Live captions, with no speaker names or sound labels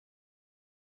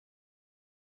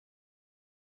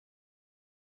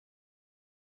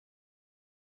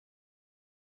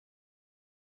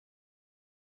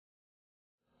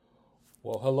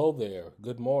Well, hello there.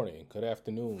 Good morning, good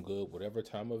afternoon, good whatever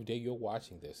time of day you're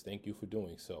watching this. Thank you for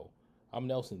doing so. I'm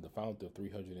Nelson, the founder of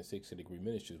 360 Degree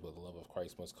Ministries, where the love of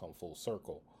Christ must come full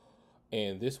circle.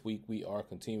 And this week we are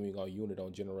continuing our unit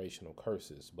on generational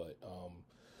curses. But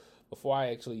before I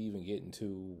actually even get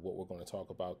into what we're going to talk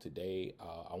about today,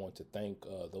 I want to thank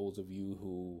those of you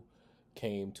who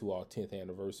came to our 10th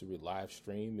anniversary live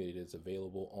stream. It is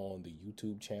available on the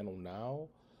YouTube channel now.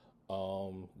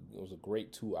 It was a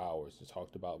great 2 hours. It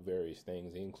talked about various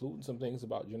things, including some things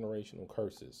about generational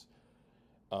curses.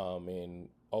 And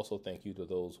also thank you to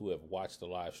those who have watched the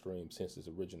live stream since its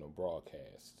original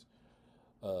broadcast.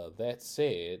 That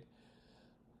said,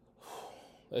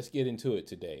 let's get into it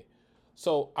today.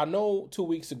 So I know 2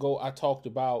 weeks ago I talked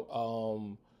about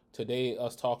today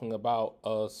us talking about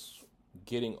us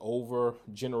getting over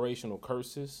generational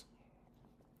curses,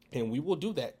 and we will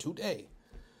do that today.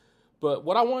 But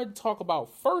what I wanted to talk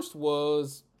about first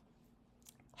was,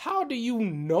 how do you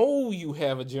know you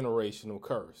have a generational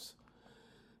curse?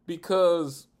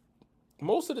 Because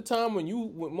most of the time when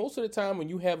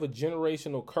you have a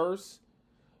generational curse,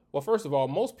 well, first of all,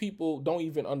 most people don't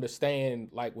even understand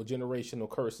like what generational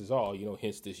curses are,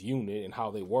 hence this unit and how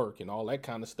they work and all that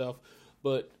kind of stuff.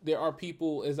 But there are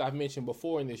people, as I've mentioned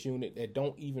before in this unit, that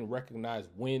don't even recognize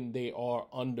when they are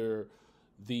under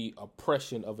the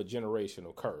oppression of a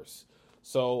generational curse.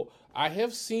 So I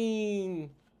have seen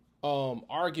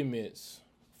arguments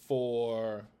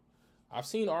for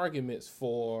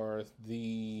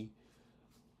the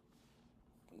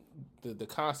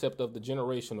concept of the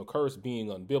generational curse being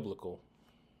unbiblical.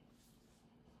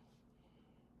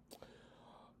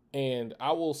 And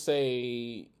I will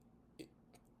say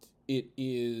it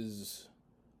is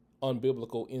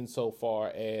unbiblical insofar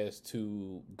as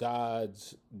to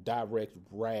God's direct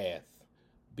wrath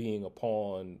being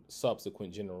upon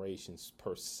subsequent generations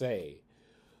per se,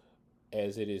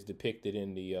 as it is depicted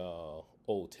in the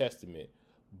Old Testament.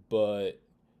 But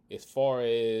as far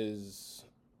as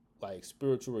like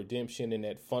spiritual redemption and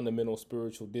that fundamental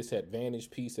spiritual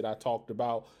disadvantage piece that I talked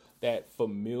about, that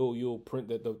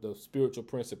the spiritual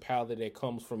principality that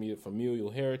comes from your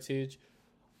familial heritage,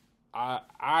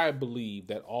 I believe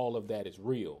that all of that is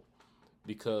real,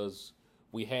 because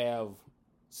we have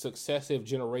successive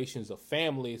generations of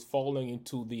families falling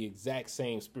into the exact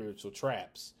same spiritual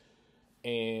traps.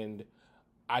 And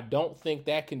I don't think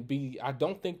that can be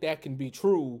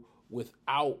true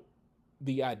without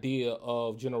the idea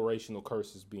of generational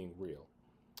curses being real.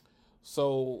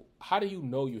 So how do you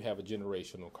know you have a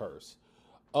generational curse?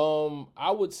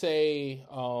 I would say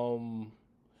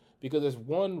because there's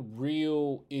one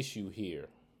real issue here.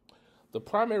 The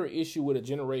primary issue with a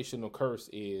generational curse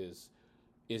is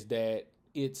that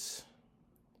it's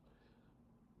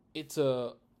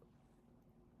a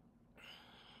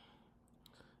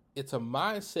it's a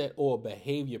mindset or a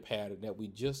behavior pattern that we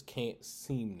just can't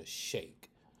seem to shake.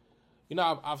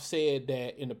 I've said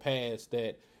that in the past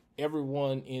that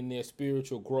everyone in their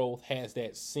spiritual growth has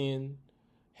that sin,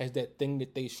 has that thing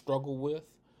that they struggle with.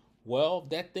 Well,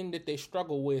 that thing that they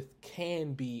struggle with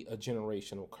can be a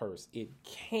generational curse. It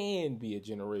can be a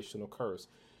generational curse.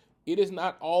 It is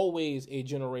not always a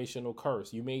generational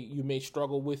curse. You may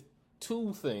struggle with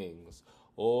two things,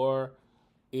 or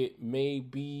it may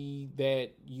be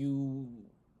that you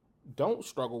don't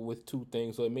struggle with two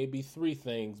things, or it may be three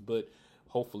things, but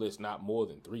hopefully it's not more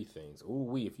than three things.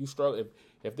 If you struggle,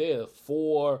 if there are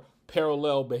four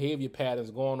parallel behavior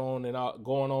patterns going on in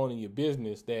your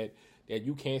business that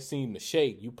you can't seem to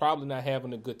shake, you're probably not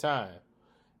having a good time.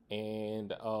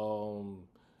 And I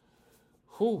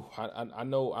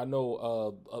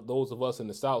know those of us in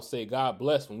the South say God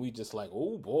bless when we just like,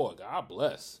 oh boy, God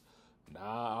bless.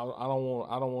 Nah, I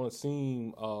don't want to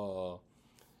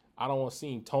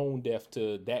seem tone deaf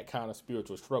to that kind of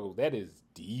spiritual struggle. That is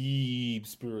deep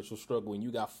spiritual struggle, and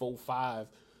you got 4, 5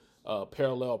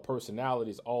 parallel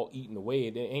personalities all eating away.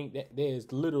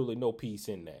 There's literally no peace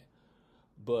in that.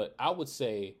 But I would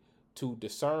say to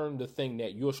discern the thing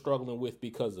that you're struggling with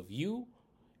because of you,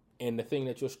 and the thing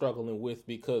that you're struggling with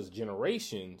because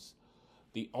generations,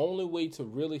 the only way to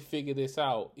really figure this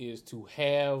out is to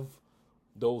have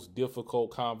those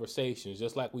difficult conversations.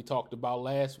 Just like we talked about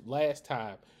last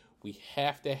time, we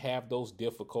have to have those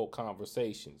difficult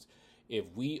conversations. If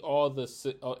we are the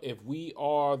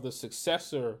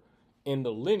successor in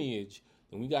the lineage,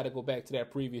 then we got to go back to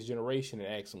that previous generation and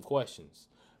ask some questions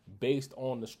based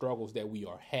on the struggles that we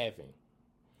are having.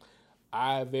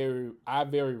 I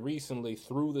very recently,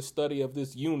 through the study of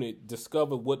this unit,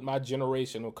 discovered what my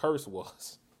generational curse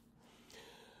was.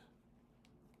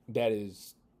 That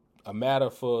is a matter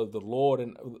for the Lord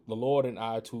and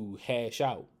I to hash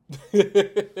out.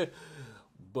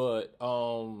 But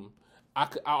I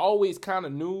always kind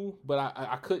of knew, but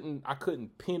I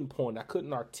couldn't pinpoint, I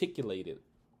couldn't articulate it,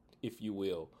 if you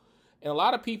will. And a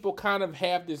lot of people kind of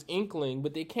have this inkling,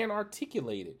 but they can't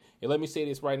articulate it. And let me say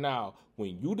this right now.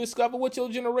 When you discover what your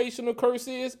generational curse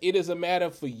is, it is a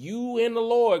matter for you and the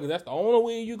Lord, because that's the only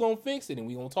way you're going to fix it. And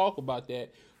we're going to talk about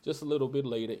that just a little bit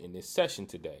later in this session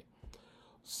today.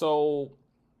 So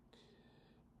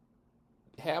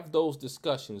have those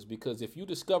discussions, because if you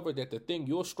discover that the thing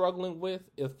you're struggling with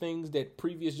are things that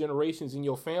previous generations in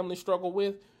your family struggle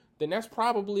with, then that's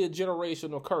probably a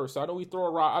generational curse. I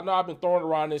know I've been throwing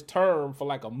around this term for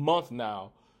like a month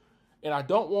now, and I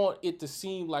don't want it to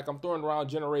seem like I'm throwing around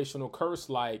generational curse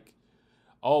like,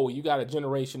 oh, you got a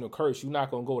generational curse, you're not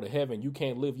going to go to heaven, you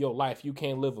can't live your life, you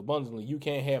can't live abundantly, you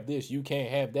can't have this, you can't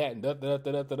have that, and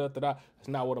da-da-da-da-da-da-da. That's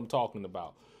not what I'm talking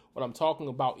about. What I'm talking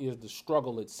about is the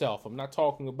struggle itself. I'm not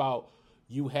talking about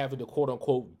you having to, quote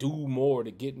unquote, do more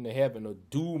to get into heaven, or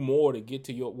do more to get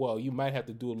to your, well, you might have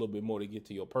to do a little bit more to get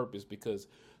to your purpose, because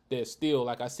there's still,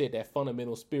 like I said, that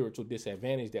fundamental spiritual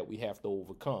disadvantage that we have to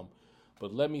overcome.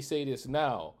 But let me say this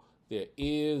now, there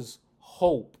is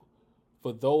hope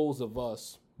for those of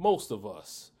us, most of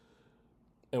us.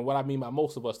 And what I mean by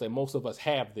most of us, that most of us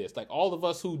have this. Like all of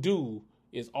us who do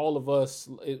is all of us,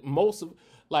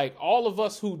 all of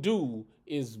us who do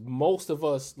is most of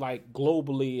us, like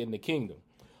globally in the kingdom.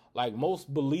 Like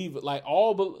most believers,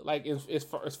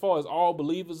 as far as all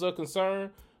believers are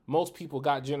concerned, most people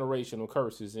got generational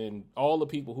curses, and all the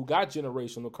people who got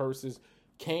generational curses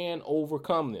can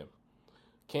overcome them.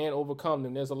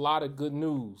 There's a lot of good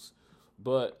news,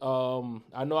 but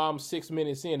I know I'm 6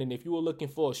 minutes in, and if you were looking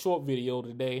for a short video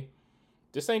today,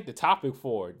 this ain't the topic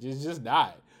for it. Just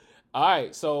not. All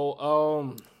right,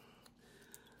 so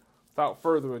without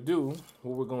further ado,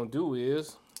 what we're gonna do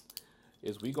is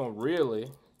we're gonna really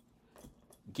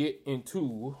get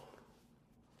into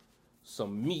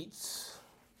some meats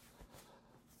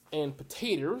and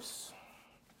potatoes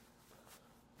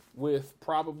with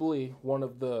probably one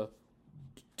of the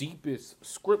deepest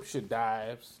scripture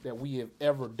dives that we have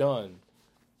ever done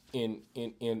in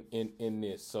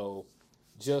this. So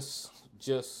just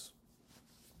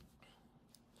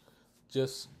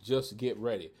get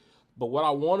ready. But what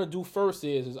I want to do first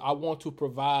is I want to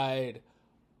provide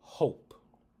hope.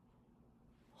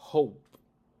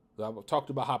 I've talked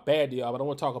about how bad they are, but I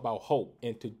want to talk about hope.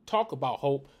 And to talk about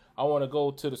hope, I want to go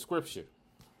to the scripture.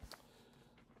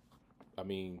 I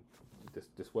mean,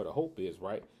 this what a hope is,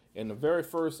 right? And the very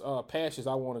first passage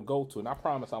I want to go to, and I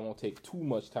promise I won't take too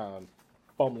much time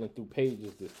fumbling through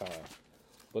pages this time.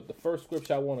 But the first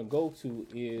scripture I want to go to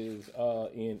is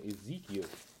in Ezekiel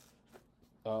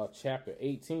chapter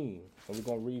 18. And we're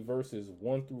going to read verses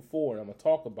 1 through 4. And I'm going to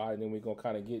talk about it, and then we're going to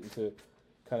kind of get into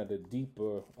kind of the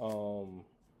deeper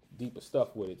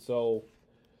stuff with it. So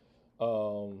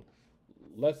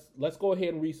let's go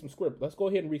ahead and read some script. Let's go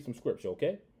ahead and read some scripture,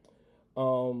 okay?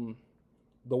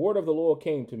 The word of the Lord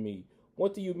came to me.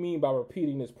 What do you mean by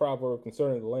repeating this proverb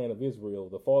concerning the land of Israel?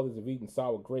 The fathers have eaten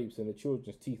sour grapes, and the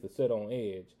children's teeth are set on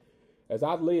edge. As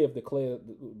I live, declare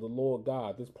the Lord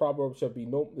God, this proverb shall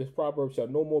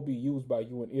no more be used by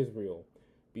you in Israel.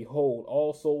 Behold,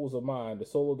 all souls are mine, the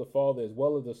soul of the Father as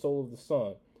well as the soul of the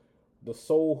Son. The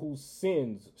soul whose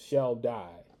sins shall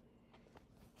die.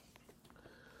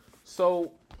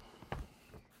 So,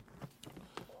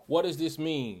 what does this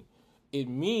mean? It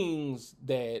means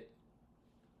that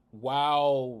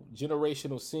while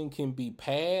generational sin can be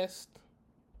passed,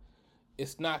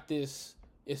 it's not this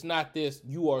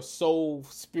you are so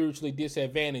spiritually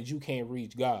disadvantaged you can't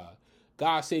reach God.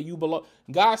 God said you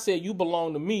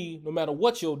belong to me no matter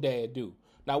what your dad do.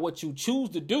 Now, what you choose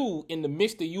to do in the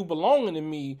midst of you belonging to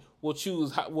me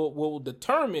will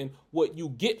determine what you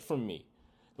get from me.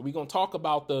 We're going to talk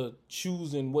about the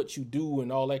choosing what you do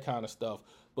and all that kind of stuff.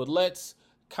 But let's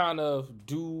kind of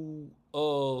do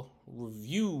a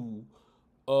review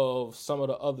of some of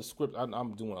the other scripts.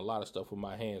 I'm doing a lot of stuff with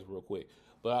my hands real quick.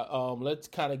 But let's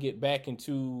kind of get back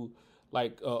into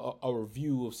like a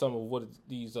review of some of what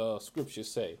these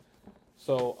scriptures say.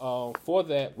 So for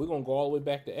that, we're going to go all the way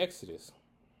back to Exodus.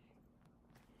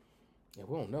 Yeah,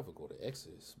 we don't never go to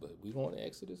Exodus, but we're going to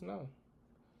Exodus now.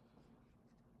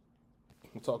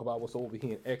 We'll talk about what's over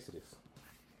here in Exodus.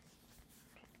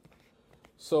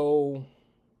 So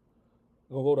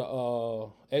we'll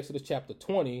go to Exodus chapter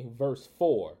 20, verse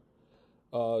 4.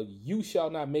 You shall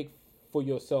not make for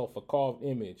yourself a carved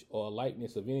image or a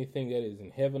likeness of anything that is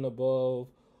in heaven above,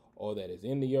 or that is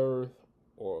in the earth,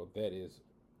 or that is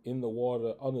in the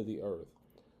water under the earth.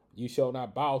 You shall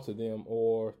not bow to them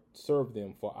or serve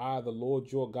them, for I, the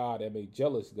Lord your God, am a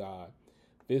jealous God,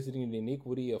 visiting the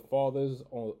iniquity of fathers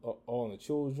on the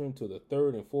children to the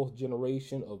third and fourth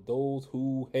generation of those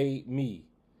who hate me.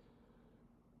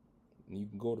 And you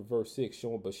can go to verse 6,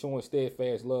 showing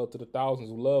steadfast love to the thousands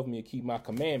who love me and keep my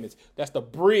commandments. That's the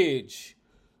bridge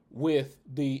with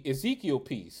the Ezekiel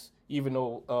piece, even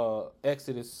though the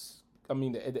Exodus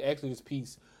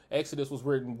piece, Exodus was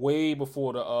written way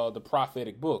before the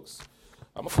prophetic books.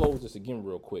 I'm going to close this again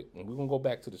real quick, and we're going to go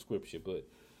back to the scripture, but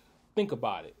think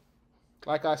about it.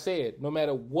 Like I said, no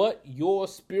matter what your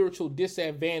spiritual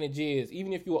disadvantage is,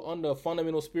 even if you are under a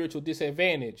fundamental spiritual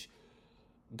disadvantage,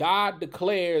 God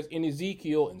declares in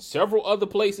Ezekiel and several other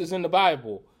places in the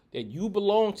Bible that you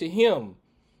belong to him.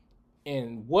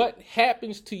 And what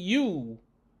happens to you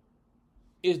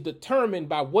is determined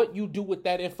by what you do with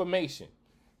that information.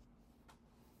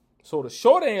 So the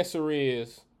short answer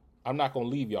is, I'm not going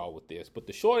to leave y'all with this, but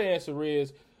the short answer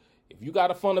is, if you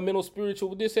got a fundamental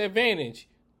spiritual disadvantage,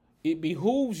 it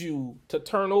behooves you to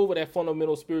turn over that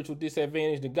fundamental spiritual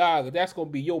disadvantage to God, because that's going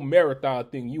to be your marathon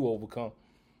thing you overcome.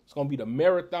 It's going to be the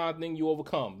marathon thing you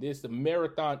overcome. This is the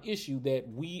marathon issue that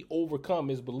we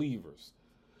overcome as believers.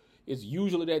 It's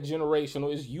usually that generational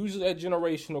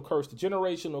curse. The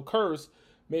generational curse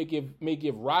may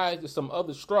give rise to some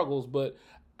other struggles, but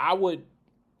I would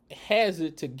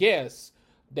hazard to guess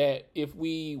that if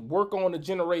we work on the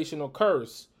generational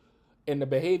curse and the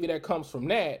behavior that comes from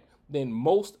that, then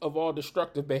most of our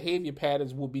destructive behavior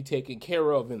patterns will be taken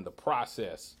care of in the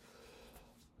process.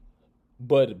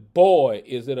 But boy,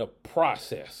 is it a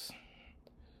process.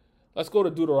 Let's go to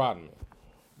Deuteronomy.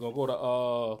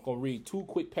 Gonna read two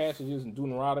quick passages in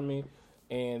Deuteronomy,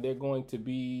 and they're going to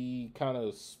be kind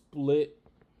of split,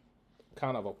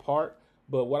 kind of apart.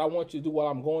 But what I want you to do while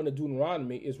I'm going to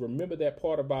Deuteronomy is remember that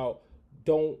part about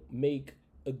don't make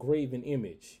a graven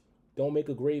image. Don't make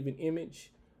a graven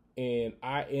image, and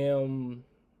I am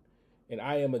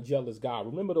a jealous God.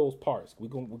 Remember those parts.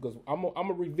 Because I'm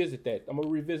gonna revisit that. I'm gonna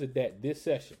revisit that this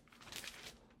session.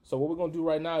 So what we're gonna do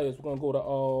right now is we're gonna go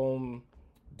to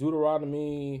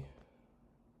Deuteronomy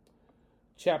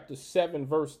chapter 7,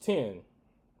 verse 10.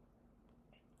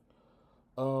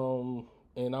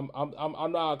 And I'm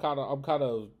kind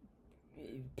of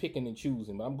picking and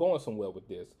choosing, but I'm going somewhere with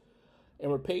this.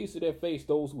 And repays to their face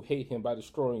those who hate him by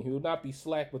destroying. He will not be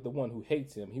slack with the one who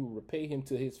hates him. He will repay him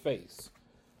to his face.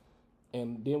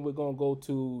 And then we're going to go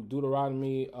to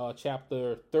Deuteronomy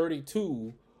chapter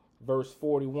 32, verse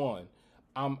 41.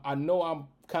 I know I'm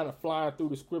kind of flying through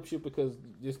the scripture because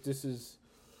this is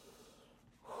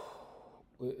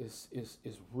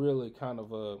it's really kind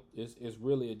of it's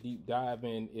really a deep dive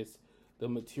in. It's the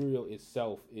material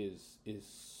itself is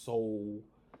so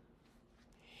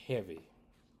heavy.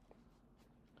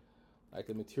 Like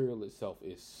the material itself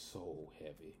is so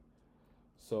heavy.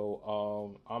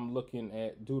 So I'm looking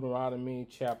at Deuteronomy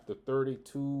chapter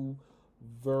 32,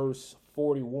 verse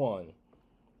 41.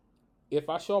 If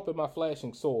I sharpen my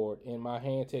flashing sword and my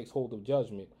hand takes hold of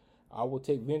judgment, I will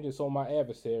take vengeance on my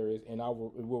adversaries, and I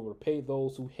will repay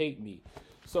those who hate me.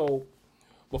 So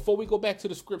before we go back to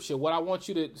the scripture, what I want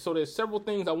you to, so there's several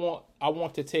things I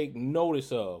want to take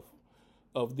notice of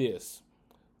this.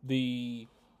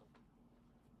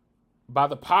 By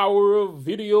the power of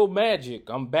video magic,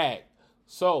 I'm back.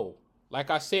 So, like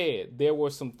I said, there were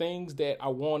some things that I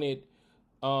wanted,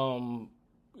 the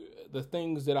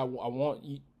things that I want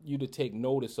you to take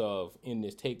notice of in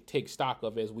this, take stock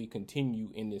of as we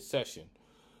continue in this session.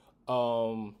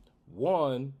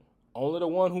 One, only the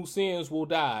one who sins will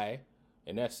die,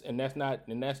 and that's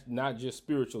not just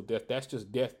spiritual death. That's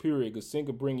just death, period. Because sin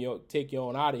could take you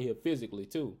on out of here physically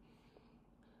too.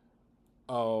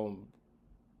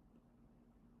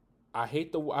 I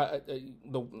hate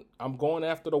I'm going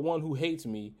after the one who hates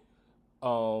me.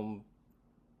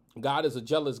 God is a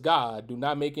jealous God.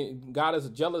 God is a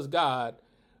jealous God.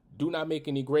 Do not make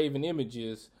any graven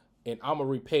images, and I'm gonna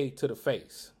repay to the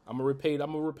face. I'm gonna repay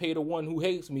the one who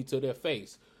hates me to their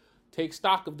face. Take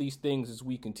stock of these things as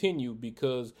we continue,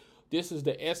 because this is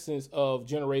the essence of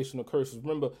generational curses.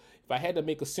 Remember, if I had to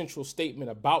make a central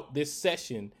statement about this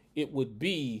session, it would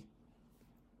be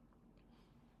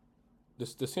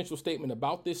the central statement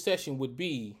about this session would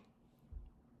be,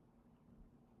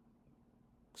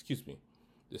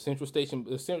 the central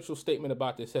statement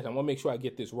about this session. I want to make sure I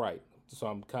get this right. So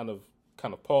I'm kind of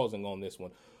pausing on this one.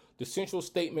 The central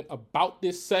statement about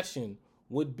this session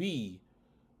would be,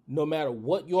 no matter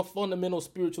what your fundamental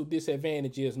spiritual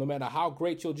disadvantage is, no matter how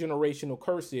great your generational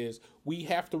curse is, we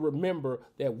have to remember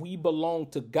that we belong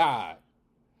to God.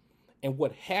 And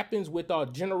what happens with our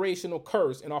generational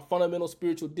curse and our fundamental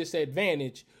spiritual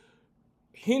disadvantage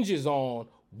hinges on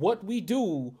what we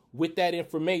do with that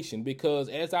information, because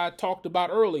as I talked about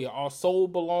earlier, our soul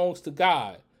belongs to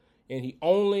God, and he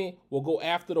only will go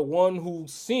after the one who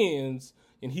sins,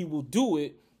 and he will do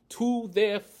it to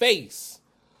their face.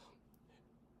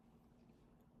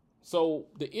 So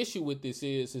the issue with this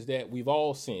is that we've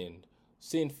all sinned.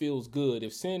 Sin feels good.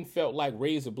 If sin felt like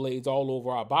razor blades all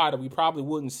over our body, we probably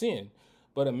wouldn't sin.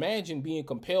 But imagine being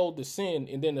compelled to sin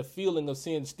and then the feeling of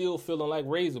sin still feeling like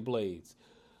razor blades.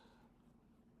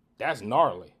 That's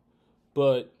gnarly.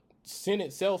 But sin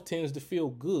itself tends to feel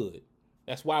good.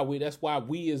 That's why we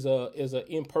as a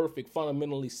imperfect,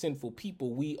 fundamentally sinful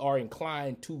people, we are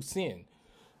inclined to sin.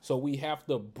 So we have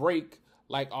to break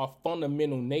like our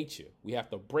fundamental nature. We have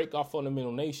to break our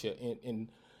fundamental nature, and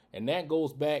that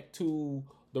goes back to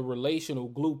the relational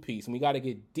glue piece. And we got to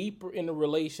get deeper in the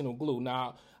relational glue.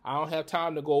 Now, I don't have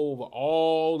time to go over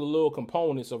all the little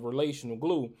components of relational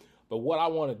glue, but what I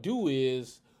want to do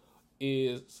is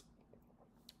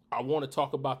I want to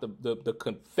talk about the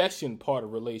confession part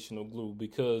of relational glue,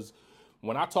 because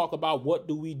when I talk about what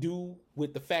do we do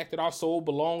with the fact that our soul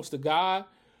belongs to God,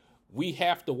 we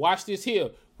have to watch this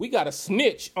here. We got to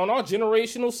snitch on our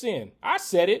generational sin. I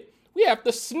said it. We have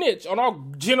to snitch on our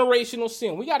generational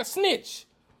sin. We got to snitch.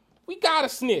 We got to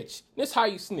snitch. This is how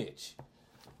you snitch.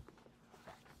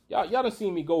 Y'all done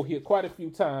seen me go here quite a few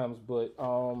times, but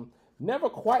never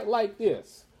quite like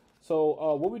this.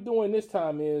 So what we're doing this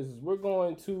time is we're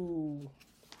going to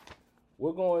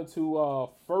 1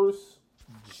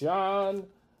 John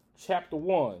chapter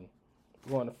 1.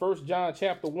 We're going to 1 John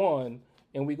chapter 1,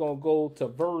 and we're going to go to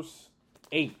verse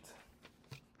 8.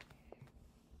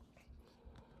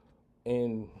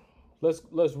 And let's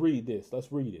read this.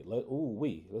 Let's read it.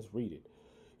 Let's read it.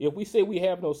 If we say we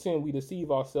have no sin, we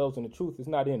deceive ourselves, and the truth is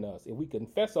not in us. If we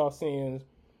confess our sins,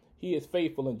 he is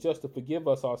faithful and just to forgive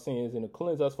us our sins and to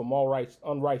cleanse us from all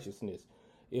unrighteousness.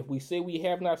 If we say we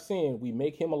have not sinned, we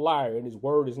make him a liar, and his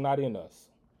word is not in us.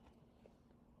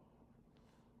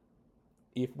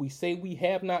 If we say we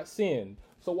have not sinned.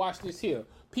 So watch this here. Some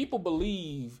people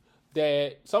believe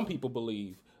that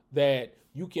that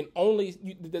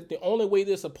the only way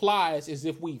this applies is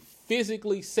if we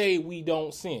physically say we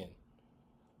don't sin.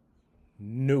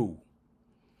 No.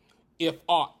 If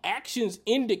our actions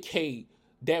indicate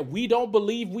that we don't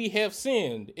believe we have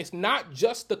sinned, it's not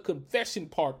just the confession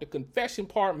part. The confession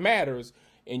part matters,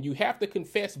 and you have to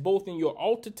confess both in your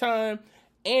altar time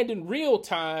and in real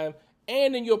time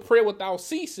and in your prayer without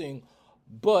ceasing.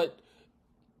 But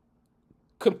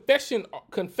confession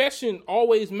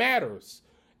always matters.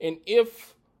 And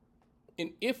if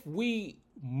we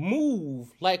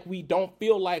move like we don't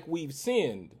feel like we've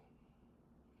sinned,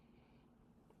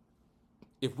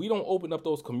 if we don't open up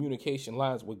those communication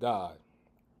lines with God,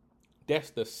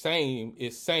 that's the same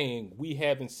as saying we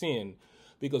haven't sinned.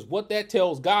 Because what that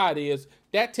tells God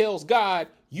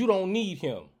you don't need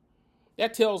him.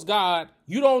 That tells God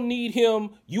you don't need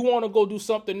him. You want to go do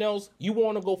something else. You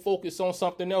want to go focus on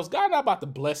something else. God not about to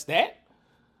bless that.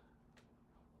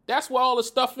 That's why all the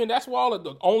stuff that's why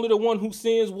only the one who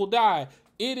sins will die.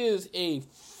 It is a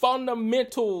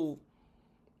fundamental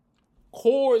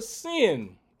core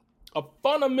sin,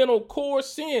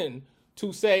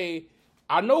 to say,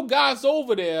 I know God's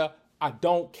over there, I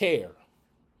don't care.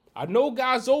 I know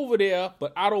God's over there,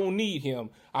 but I don't need him.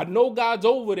 I know God's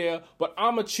over there, but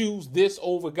I'm going to choose this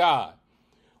over God.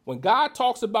 When God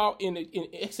talks about in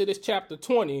Exodus chapter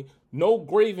 20, no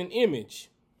graven image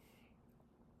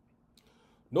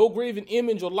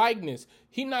or likeness,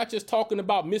 he's not just talking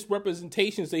about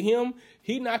misrepresentations of him.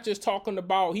 He's not just talking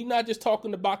about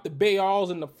the Baals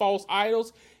and the false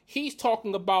idols. He's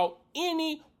talking about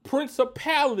any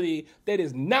principality that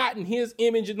is not in his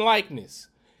image and likeness.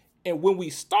 And when we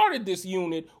started this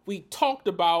unit, we talked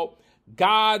about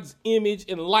God's image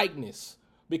and likeness,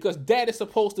 because that is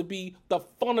supposed to be the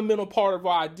fundamental part of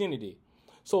our identity.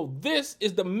 So this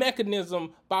is the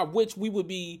mechanism by which we would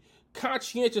be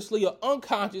conscientiously or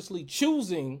unconsciously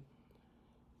choosing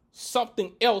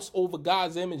something else over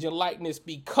God's image and likeness,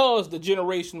 because the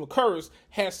generational curse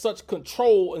has such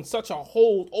control and such a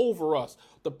hold over us.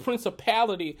 The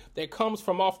principality that comes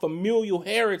from our familial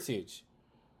heritage.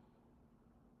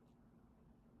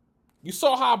 You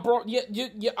saw how I brought,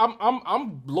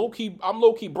 I'm low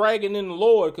key bragging in the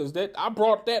Lord, because I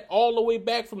brought that all the way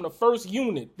back from the first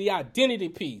unit, the identity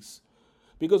piece.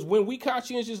 Because when we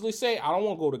conscientiously say, I don't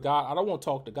want to go to God, I don't want to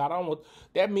talk to God,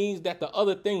 that means that the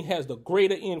other thing has the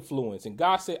greater influence. And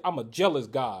God said, I'm a jealous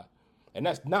God. And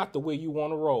that's not the way you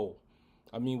want to roll.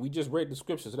 I mean, we just read the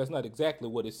scripture, so that's not exactly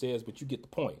what it says, but you get the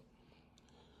point.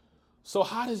 So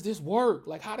how does this work?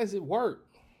 Like, how does it work?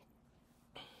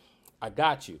 I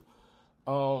got you.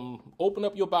 Open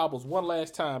up your Bibles one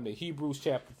last time to Hebrews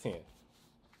chapter 10.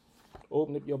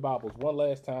 Open up your Bibles one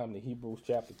last time to Hebrews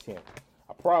chapter 10.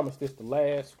 I promise this the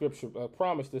last scripture. I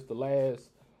promise this the last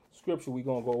scripture we're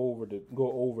gonna go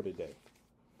over today.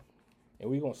 And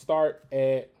we're gonna start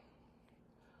at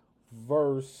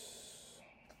verse.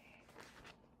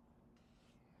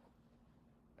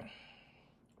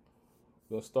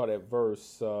 We're gonna start at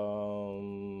verse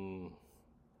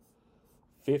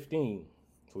 15.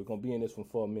 So we're gonna be in this one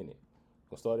for a minute.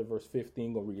 We're gonna start at verse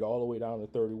 15. Gonna read all the way down to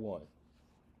 31.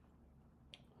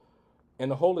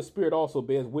 And the Holy Spirit also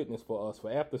bears witness for us.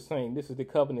 For after saying, this is the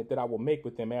covenant that I will make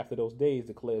with them after those days,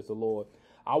 declares the Lord.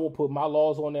 I will put my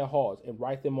laws on their hearts and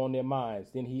write them on their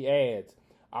minds. Then he adds,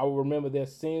 I will remember their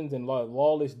sins and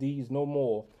lawless deeds no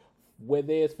more. Where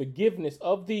there is forgiveness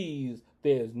of these,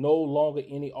 there is no longer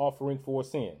any offering for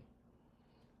sin.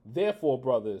 Therefore,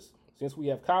 brothers, since we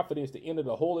have confidence to enter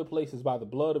the holy places by the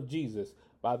blood of Jesus,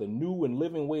 by the new and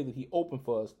living way that he opened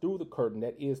for us through the curtain,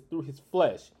 that is, through his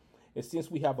flesh, and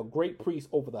since we have a great priest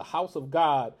over the house of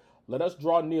God, let us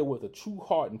draw near with a true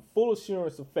heart and full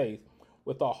assurance of faith,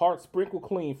 with our hearts sprinkled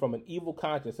clean from an evil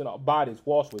conscience and our bodies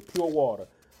washed with pure water.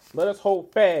 Let us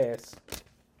hold fast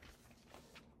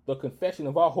the confession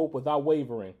of our hope without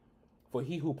wavering, for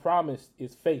he who promised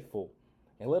is faithful.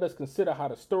 And let us consider how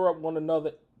to stir up one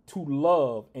another to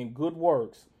love and good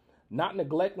works, not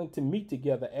neglecting to meet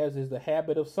together as is the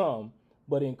habit of some,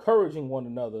 but encouraging one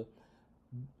another,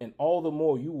 and all the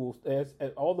more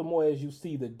as you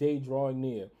see the day drawing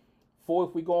near. For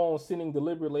if we go on sinning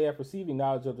deliberately after receiving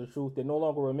knowledge of the truth, there no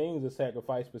longer remains a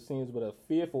sacrifice for sins, but a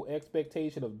fearful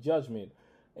expectation of judgment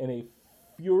and a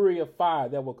fury of fire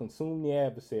that will consume the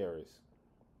adversaries.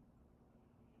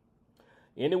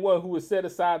 Anyone who has set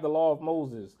aside the law of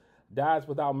Moses dies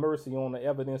without mercy on the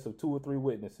evidence of 2 or 3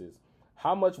 witnesses.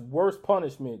 How much worse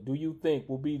punishment do you think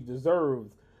will be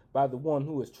deserved by the one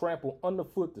who has trampled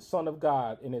underfoot the Son of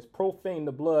God and has profaned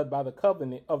the blood by the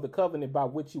covenant by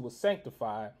which he was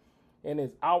sanctified, and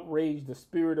has outraged the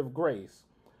Spirit of grace?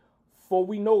 For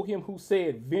we know him who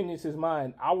said, vengeance is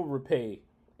mine, I will repay.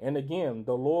 And again,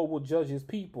 the Lord will judge his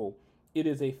people. It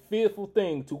is a fearful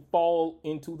thing to fall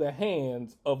into the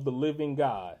hands of the living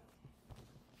God.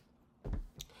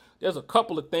 There's a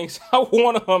couple of things I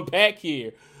want to unpack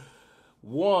here.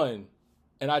 One,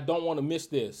 and I don't want to miss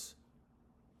this,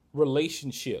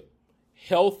 relationship.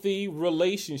 Healthy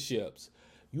relationships.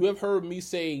 You have heard me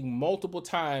say multiple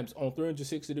times on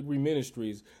 360 Degree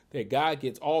Ministries that God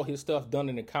gets all his stuff done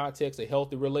in the context of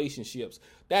healthy relationships.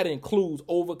 That includes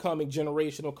overcoming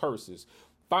generational curses.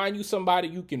 Find you somebody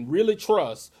you can really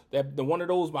trust, that the one of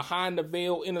those behind the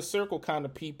veil inner circle kind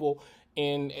of people.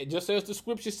 And just as the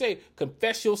scriptures say,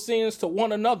 confess your sins to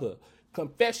one another.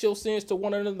 Confess your sins to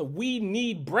one another. We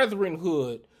need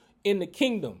brethrenhood in the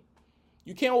kingdom.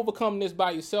 You can't overcome this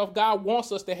by yourself. God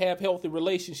wants us to have healthy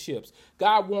relationships.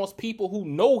 God wants people who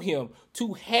know him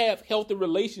to have healthy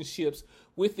relationships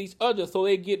with each other so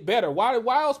they get better. Why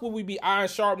else would we be iron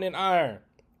sharpening iron?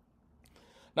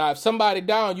 Now, if somebody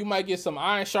down, you might get some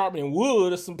iron sharpening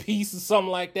wood or some piece or something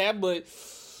like that, but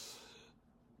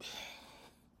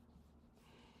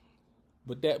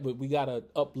we gotta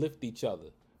uplift each other.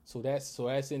 So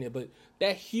that's in it. But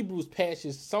that Hebrews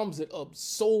passage sums it up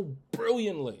so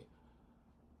brilliantly.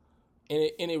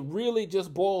 And it really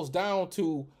just boils down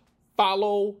to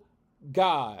follow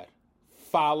God,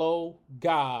 follow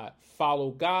God,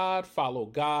 follow God, follow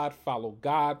God, follow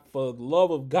God. For the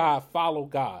love of God, follow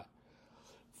God.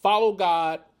 Follow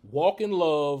God, walk in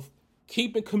love,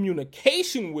 keep in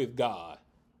communication with God,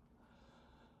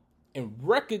 and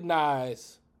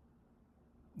recognize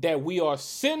that we are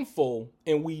sinful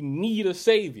and we need a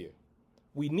Savior.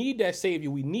 We need that Savior.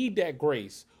 We need that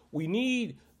grace. We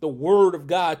need the word of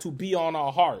God to be on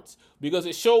our hearts, because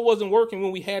it sure wasn't working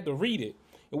when we had to read it.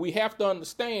 And we have to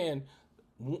understand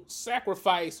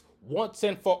sacrifice once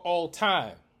and for all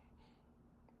time.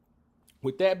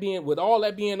 With all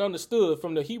that being understood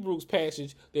from the Hebrews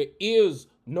passage, there is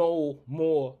no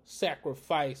more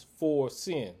sacrifice for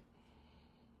sin.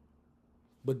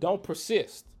 But don't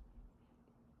persist.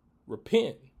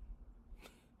 Repent.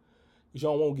 Because you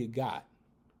don't want to get got.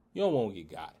 You don't want to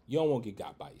get got. You don't want to get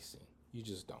got by your sin. You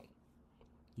just don't.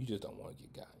 You just don't want to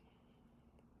get got.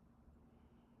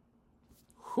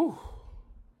 Whew.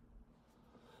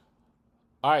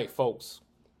 All right, folks.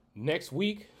 Next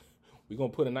week, we're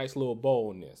going to put a nice little bow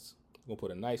on this. We're going to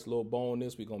put a nice little bow on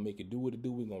this. We're going to make it do what it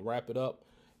do. We're going to wrap it up.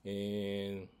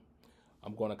 And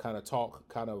I'm going to kind of talk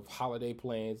holiday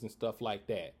plans and stuff like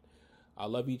that. I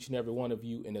love each and every one of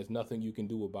you, and there's nothing you can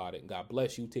do about it. God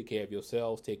bless you. Take care of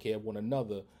yourselves. Take care of one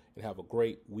another. And have a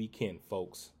great weekend,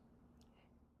 folks.